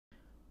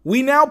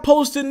We now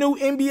post a new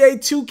NBA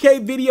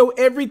 2K video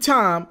every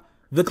time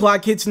the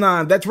clock hits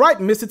 9. That's right,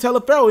 Mr.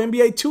 Taliaferro,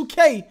 NBA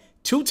 2K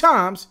 2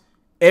 times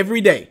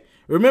every day.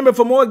 Remember,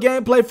 for more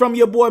gameplay from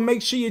your boy,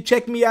 make sure you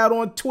check me out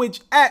on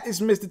Twitch at it's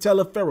Mr.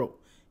 Taliaferro.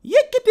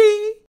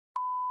 Yickety!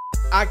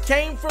 I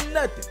came from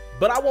nothing,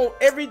 but I want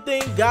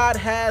everything God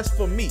has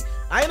for me.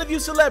 I interview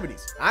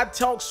celebrities. I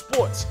talk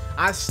sports.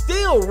 I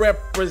still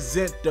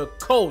represent the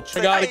culture.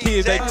 I got the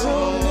kids. They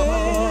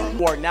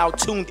are now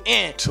tuned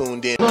in.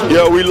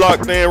 Yeah, we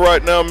locked in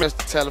right now, Mr.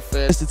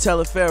 Taliaferro. Mr.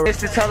 Taliaferro.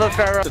 Mr.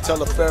 Taliaferro. Mr.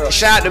 Taliaferro.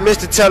 Shout out to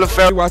Mr.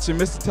 Taliaferro. You're watching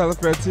Mr.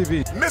 Taliaferro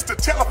TV. Mr.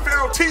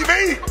 Taliaferro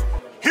TV.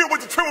 Here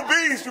with the triple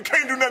B's, you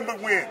can't do nothing but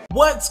win.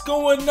 What's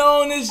going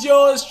on? Is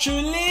yours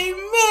truly,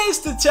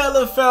 Mr.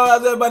 Taliaferro.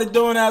 How's everybody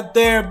doing out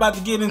there? About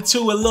to get into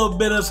a little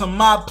bit of some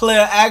my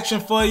player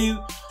action for you.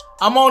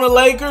 I'm on the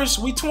Lakers.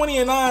 We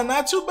 20-9,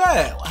 not too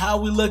bad. How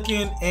we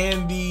looking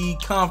in the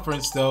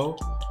conference though?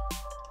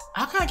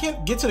 How can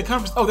I get to the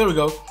conference? Oh, there we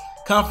go.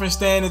 Conference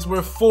standings.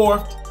 We're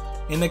 4th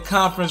in the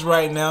conference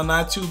right now.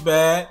 Not too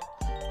bad.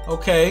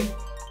 Okay.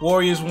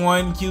 Warriors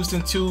 1,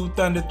 Houston 2,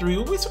 Thunder 3.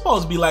 What we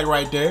supposed to be like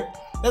right there?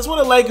 That's what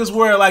the Lakers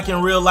were like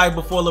in real life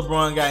before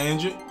LeBron got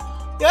injured.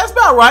 Yeah, that's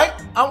about right.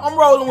 I'm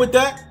rolling with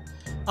that.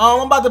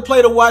 I'm about to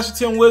play the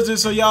Washington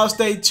Wizards, so y'all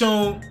stay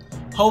tuned.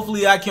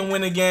 Hopefully I can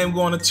win a game,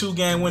 go on a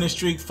 2-game winning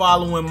streak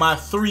following my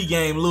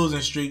 3-game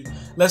losing streak.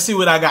 Let's see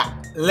what I got.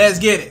 Let's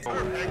get it.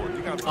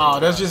 Oh,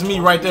 that's just me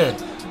right there.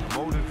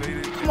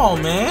 Come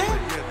on, man.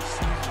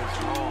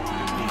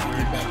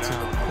 Get back to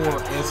the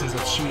core essence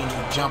of shooting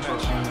a jumper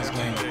in this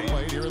game.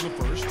 Here in the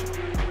first.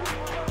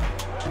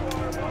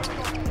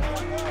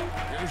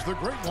 Here's the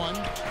great one.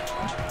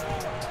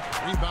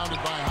 Rebounded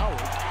by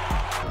Howard.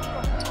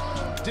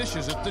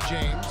 Dishes it to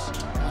James.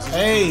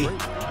 Hey,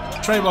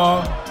 Trey ball.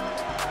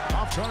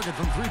 Off target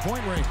from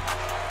three-point range.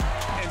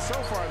 And so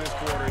far this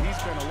quarter, he's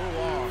been a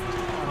little off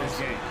on this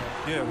game.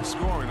 Yeah, we're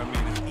scoring. I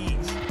mean, it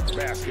eats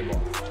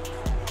Basketball.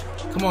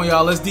 Come on,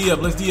 y'all. Let's D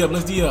up. Let's D up.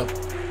 Let's D up.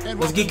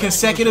 Let's get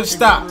consecutive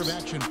stops.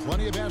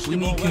 We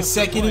need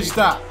consecutive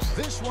stops.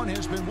 This one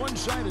has been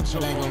one-sided so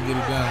That ain't gonna get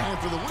it done. And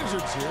for the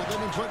Wizards here, they've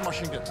been playing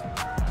Washington.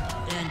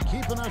 And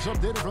keeping us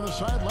updated from the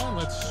sideline,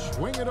 let's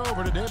swing it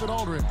over to David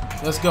Aldridge.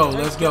 Let's go.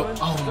 Let's go.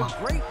 Oh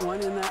my. Great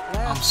one in that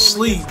last I'm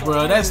asleep,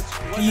 bro. That's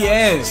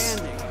BS.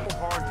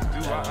 hard to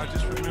do. I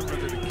just remember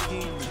that a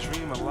king, the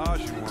dream allows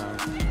you one.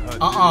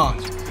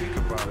 Think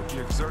about it.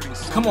 You're exerting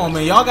so Come on,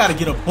 man. Y'all got to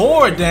get a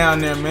board down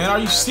there, man. Are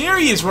you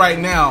serious right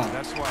now?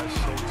 That's why it's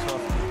so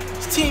tough.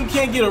 This team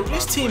can't get a.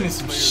 This team is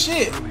some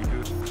shit.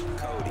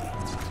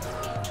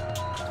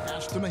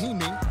 Pass to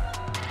Mahimi.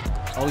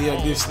 Oh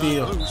yeah, good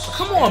steal.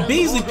 Come on,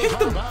 Beasley, pick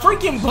the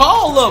freaking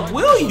ball up,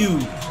 will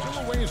you? Still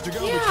a ways to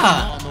go.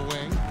 Yeah. On the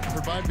wing.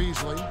 Covered by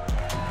Beasley.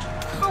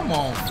 Come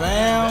on,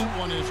 fam. That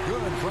one is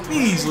good from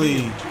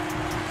Beasley.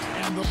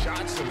 And the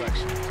shot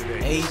selection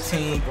today.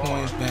 18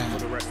 points For the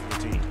down. rest of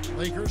the team.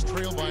 Lakers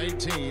trail by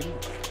 18.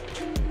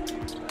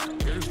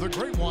 Here's the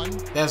great one.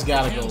 That's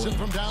gotta go. Hands it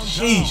from downtown.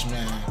 Sheesh,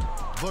 man.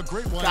 The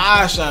great one.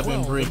 Gosh, I've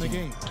been 12 in the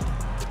breaking. game.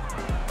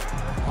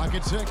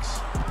 Pocket 6.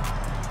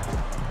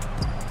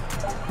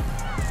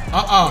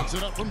 Puts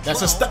it up from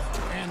That's a 12,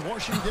 stop. And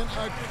Washington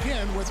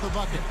again with the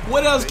bucket.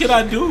 What else can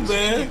I do,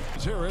 man?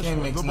 Harris Game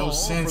with makes the no ball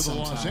sense for the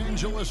Los sometimes.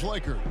 Angeles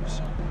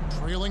Lakers.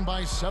 Trailing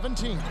by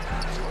 17.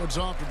 So it's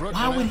off to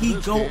Brooklyn. Why would after he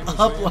this go game as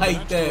up they like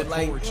have to that? look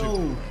Like, forward to.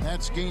 yo.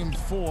 That's game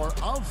 4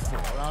 of 4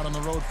 out on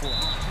the road for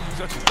him.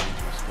 Such a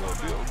dangerous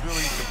score.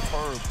 Really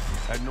superb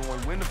at knowing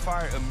when to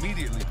fire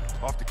immediately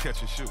off the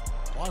catch and shoot.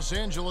 Los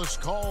Angeles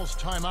calls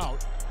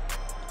timeout.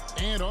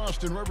 And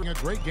Austin Rivers a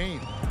great game.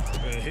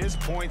 His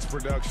points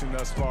production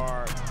thus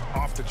far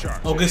off the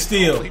charts. Oh, good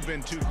steal. Only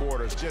been 2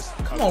 quarters. Just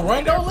Come on,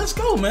 Rondo, let's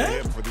go,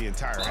 man. for the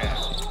entire half.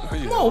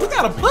 Come on, we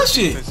gotta push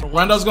it.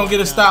 Rondo's gonna get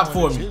a stop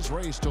for me.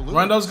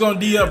 Rondo's gonna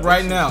D up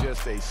right now.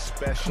 Just a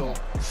special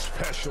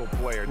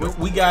player.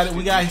 We got it.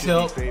 We got his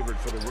help. Favored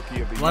for the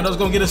rookie of the Rondo's year.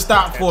 gonna get a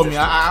stop for me.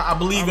 I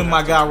believe in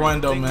my guy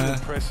Rondo, Thing that man.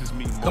 impresses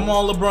me Come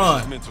most on,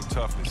 LeBron. is mental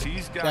toughness.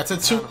 He's got That's a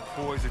the 2. kind of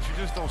poise that you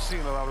just don't see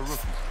in a lot of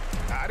rookies.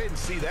 I didn't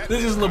see that.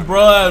 This is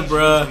LeBron,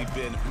 bruh.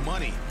 Been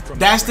money from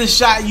That's the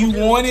shot you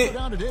wanted.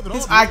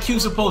 His IQ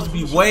supposed to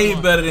be way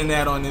better than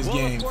that on this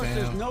game, Of course,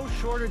 there's fam. no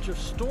shortage of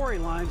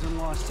storylines in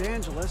Los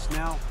Angeles.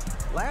 Now,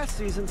 last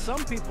season,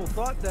 some people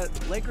thought that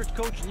Lakers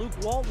coach Luke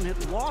Walton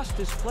had lost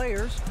his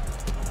players.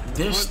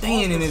 They're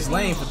staying in his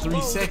lane for 3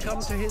 Come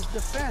seconds. to his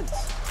defense.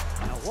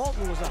 Now,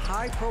 Walton was a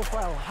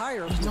high-profile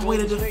hire. There's from no way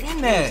to Golden State defend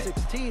in that.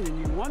 2016, and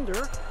you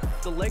wonder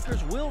the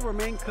Lakers will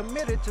remain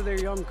committed to their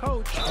young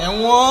coach.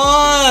 And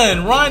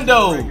one,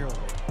 Rondo.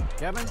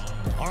 Kevin?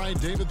 All right,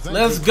 David, thank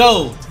Let's you.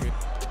 go.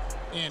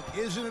 And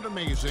isn't it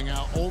amazing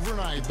how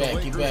overnight the Get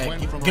Lakers back.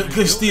 went from a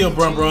Good steal,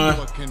 rebuilding Bron.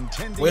 team to a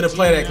contending Way to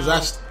play that, team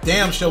because now I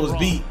damn sure was with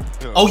beat.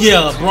 LeBron. Oh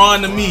yeah,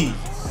 LeBron to me.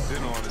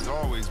 Been on has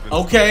always been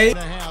Okay. And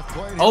a half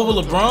played Over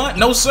with the LeBron?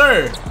 No,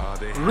 sir.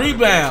 They haven't Rebound.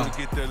 been able to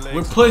get their legs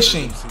We're under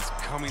pushing. them since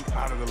coming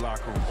out of the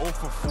locker room. 0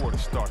 for 4 to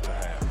start the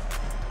half.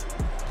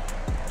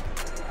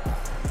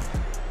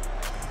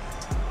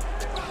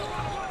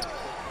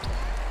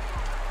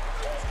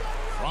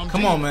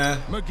 Come on, man.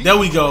 There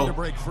we go.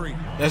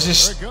 That's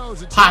just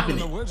popping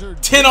it.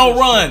 10-0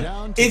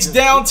 run. It's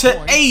down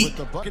to 8.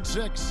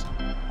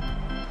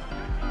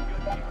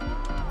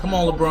 Come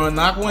on, LeBron.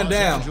 Knock one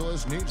down.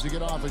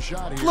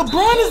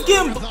 LeBron is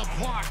getting...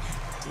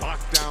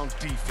 Lockdown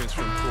defense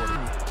from Porter.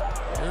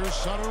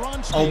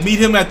 Oh, meet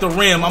him at the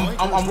rim.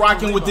 I'm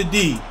rocking with the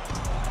D.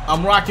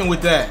 I'm rocking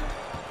with that.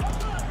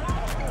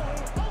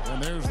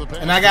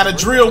 And I got to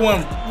drill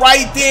one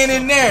right then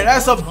and there.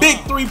 That's a big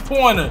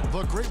three-pointer.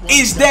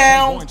 It's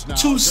down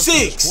to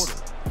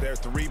 6. Their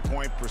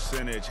three-point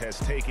percentage has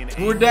taken.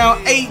 We're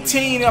down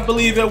 18, I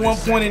believe, at one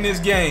point in this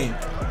game.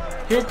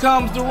 Here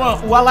comes the run.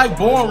 Oh, I like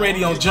Born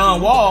Ready on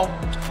John Wall.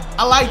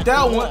 I like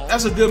that one.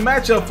 That's a good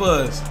matchup for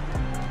us.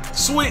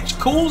 Switch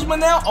Kuzma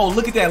now. Oh,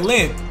 look at that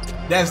length.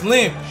 That's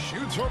length.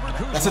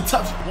 That's a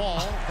tough.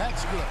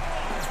 That's good.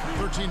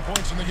 13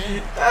 points in the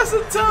game. That's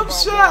a tough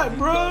shot,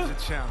 bro.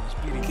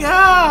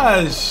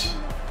 Gosh.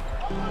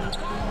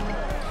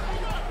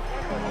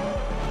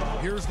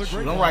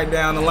 Shoot, I'm right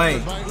down the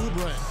lane.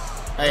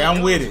 Hey,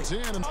 I'm with it.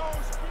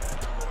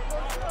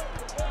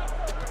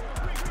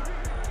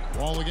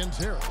 Wall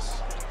against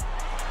Harris.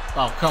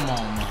 Oh, come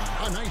on,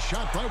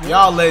 man.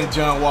 Y'all letting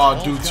John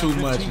Wall do too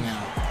much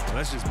now.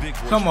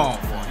 Come on.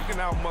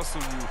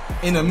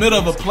 In the middle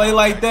of a play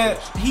like that,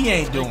 he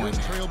ain't doing it.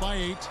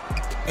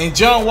 And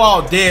John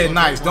Wall dead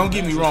nice. Don't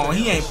get me wrong.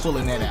 He ain't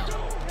pulling that out.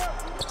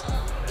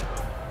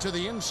 To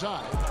the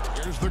inside.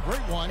 Here's the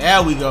great one.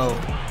 There we go.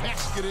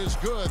 Basket is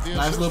good.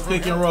 Nice little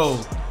pick and roll.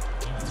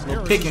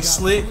 Little pick and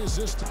slick.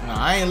 No,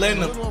 I ain't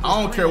letting him.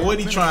 I don't care what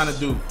he trying to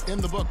do. In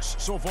the books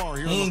so far.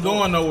 He ain't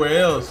going nowhere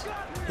else.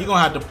 He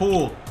gonna have to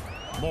pull.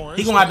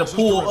 He gonna have to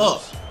pull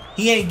up.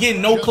 He ain't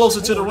getting no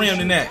closer to the rim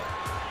than that.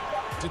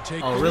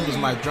 Oh, Rivers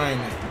might drain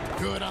it.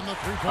 All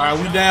right,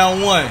 we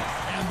down 1.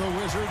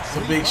 It's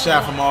a big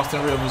shot from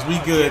Austin Rivers. We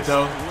good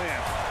though.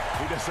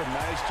 He does a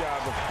nice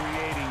job of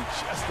creating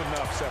just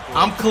enough separation.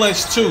 I'm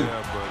clutch too.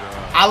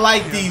 I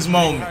like these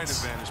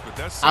moments.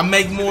 I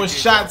make more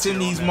shots in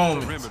these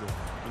moments.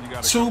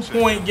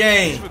 2-point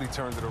game.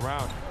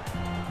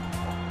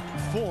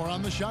 4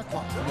 on the shot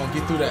clock. Come on,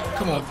 get through that.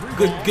 Come on,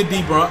 good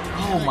D, bro.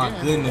 Oh my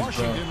goodness,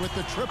 bro.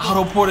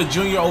 Otto Porter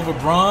Jr. over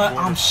Bron.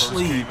 I'm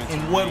sleep.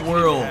 In what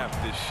world?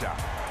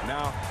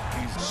 Now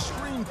he's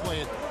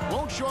screenplay it.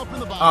 Won't show up in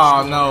the box.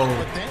 Oh no.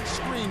 But that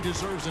screen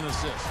deserves an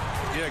assist.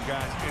 Yeah,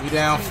 guys. We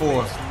down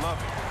 4.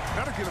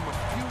 Gotta get him a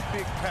few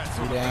big pats.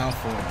 We down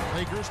 4.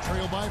 Lakers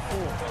trail by 4.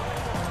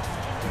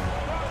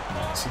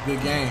 It's a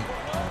good game.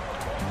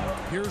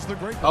 Here's the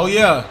great. Oh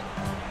yeah.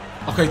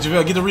 Okay,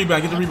 JaVale, get the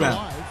rebound. Get the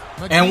rebound.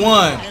 And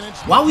 1.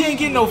 Why we ain't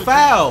getting no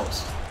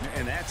fouls?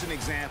 And that's an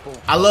example.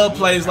 I love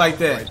plays like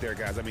that. Right there,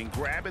 guys. I mean,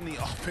 grabbing the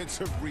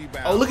offensive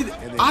rebound. Oh, look at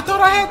it. I thought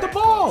I had the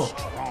ball.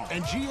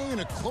 And GA in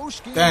a close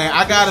game. Dang,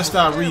 I gotta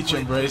stop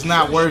reaching, bro. It's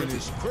not worth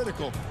it.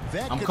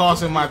 I'm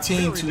costing my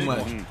team too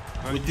much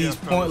with these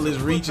pointless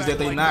reaches that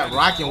they not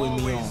rocking with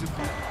me on.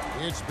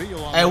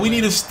 Hey, we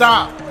need to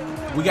stop.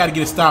 We got to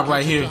get a stop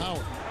right here.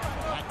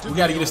 We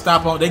got to get a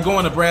stop on. They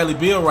going to Bradley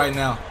Beal right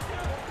now.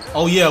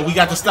 Oh yeah, we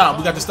got to stop.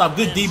 We got to stop.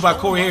 Good D by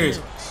Corey Harris.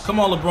 Come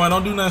on, LeBron.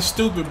 Don't do nothing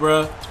stupid,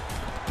 bro.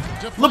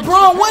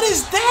 LeBron, what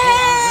is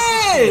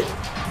that?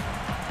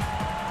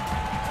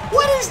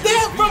 What is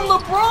that from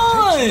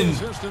LeBron?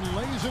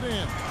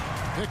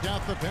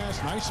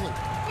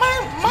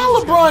 My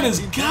LeBron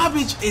is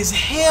garbage as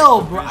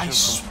hell, bro.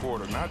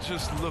 Not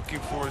just looking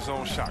for his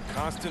own shot,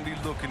 constantly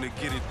looking to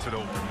get it to the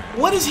open man.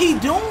 What is he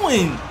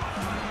doing?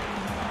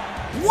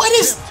 What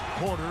is?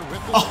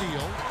 Oh.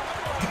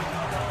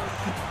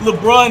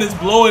 LeBron is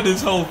blowing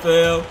this whole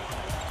fam.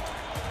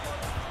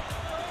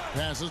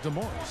 Passes to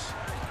Morris.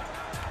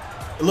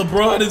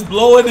 LeBron is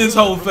blowing this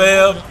whole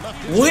fam.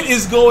 What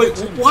is going?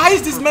 Why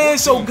is this man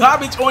so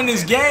garbage on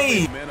this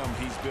game?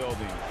 He's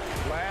building.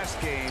 Last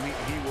game,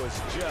 he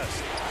was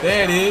just.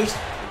 There it is.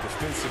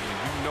 Defensively,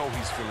 you know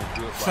he's feeling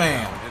good.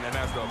 Fam. And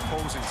as the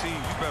opposing team,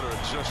 you better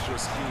adjust your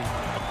scheme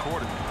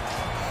accordingly.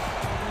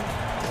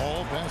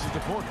 Ball passes to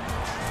Porter.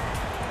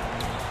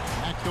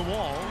 Back to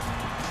Wall.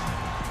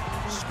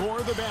 Score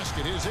the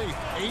basket. His 8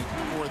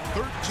 for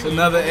 13. It's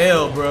another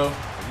L, bro.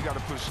 You got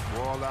to push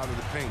Wall out of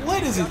the paint.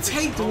 What does it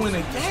take to win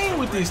a game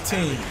with this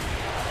team?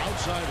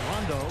 Outside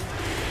Rondo.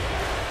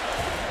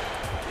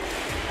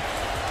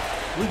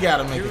 We got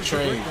to make a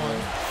trade, bro.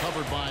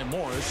 Covered by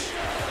Morris.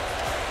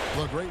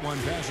 The great one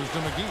passes to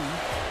McGee.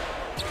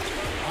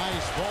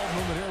 Nice ball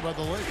movement here by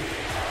the Lakers.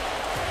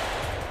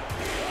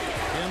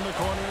 In the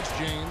corner, it's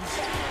James.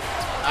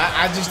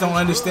 I just don't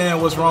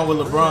understand what's wrong with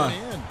LeBron.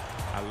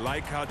 I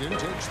like how they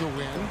takes the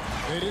win.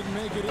 They didn't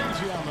make it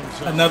easy on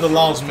themselves. Another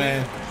loss,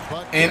 man.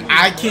 And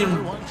I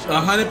can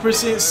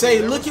 100%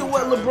 say, look at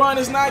what LeBron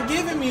is not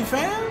giving me,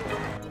 fam.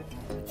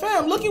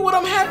 Fam, look at what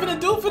I'm having to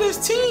do for this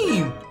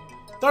team.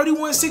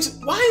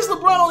 31-6. Why is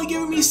LeBron only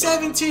giving me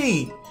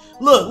 17?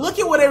 Look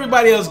at what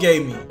everybody else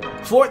gave me.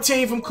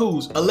 14 from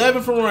Kuz,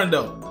 11 from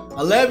Rondo,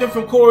 11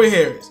 from Corey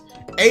Harris,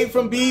 8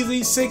 from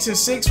Beasley, 6 and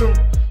 6 from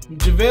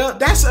JaVale.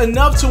 That's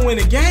enough to win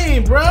a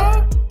game,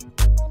 bro.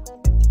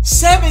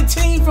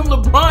 17 from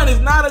LeBron is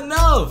not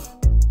enough.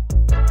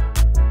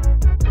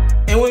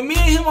 And when me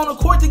and him on the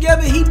court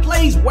together, he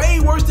plays way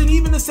worse than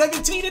even the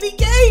 17 that he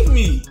gave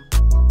me.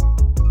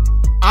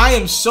 I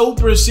am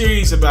super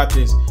serious about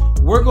this.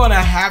 We're going to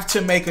have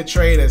to make a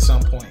trade at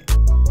some point.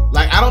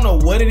 Like, I don't know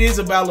what it is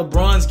about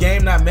LeBron's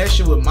game not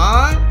meshing with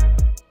mine,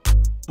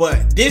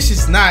 but this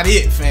is not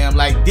it, fam.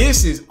 Like,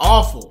 this is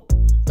awful.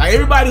 Like,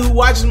 everybody who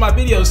watches my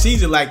video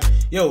sees it like,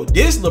 yo,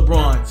 this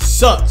LeBron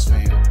sucks,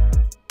 fam.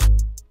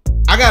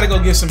 I got to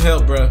go get some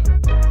help, bro.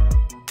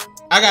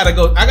 I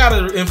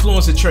gotta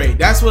influence a trade.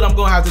 That's what I'm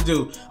gonna have to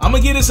do. I'm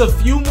gonna get us a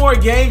few more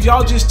games.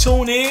 Y'all just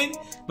tune in.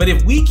 But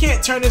if we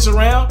can't turn this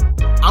around,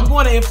 I'm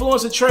going to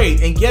influence a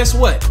trade. And guess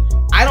what?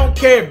 I don't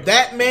care if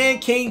that man,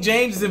 King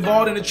James, is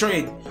involved in the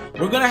trade.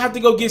 We're gonna have to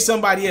go get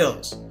somebody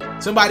else.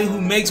 Somebody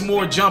who makes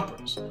more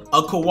jumpers.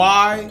 A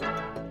Kawhi,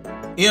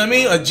 you know what I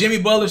mean? A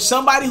Jimmy Butler.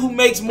 Somebody who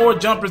makes more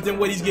jumpers than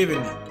what he's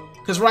giving me.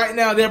 Because right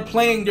now they're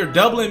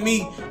doubling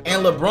me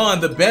and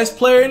LeBron, the best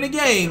player in the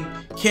game,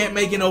 can't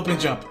make an open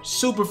jumper.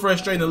 Super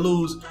frustrating to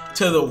lose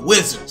to the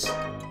Wizards.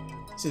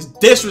 This is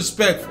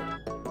disrespectful.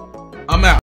 I'm out.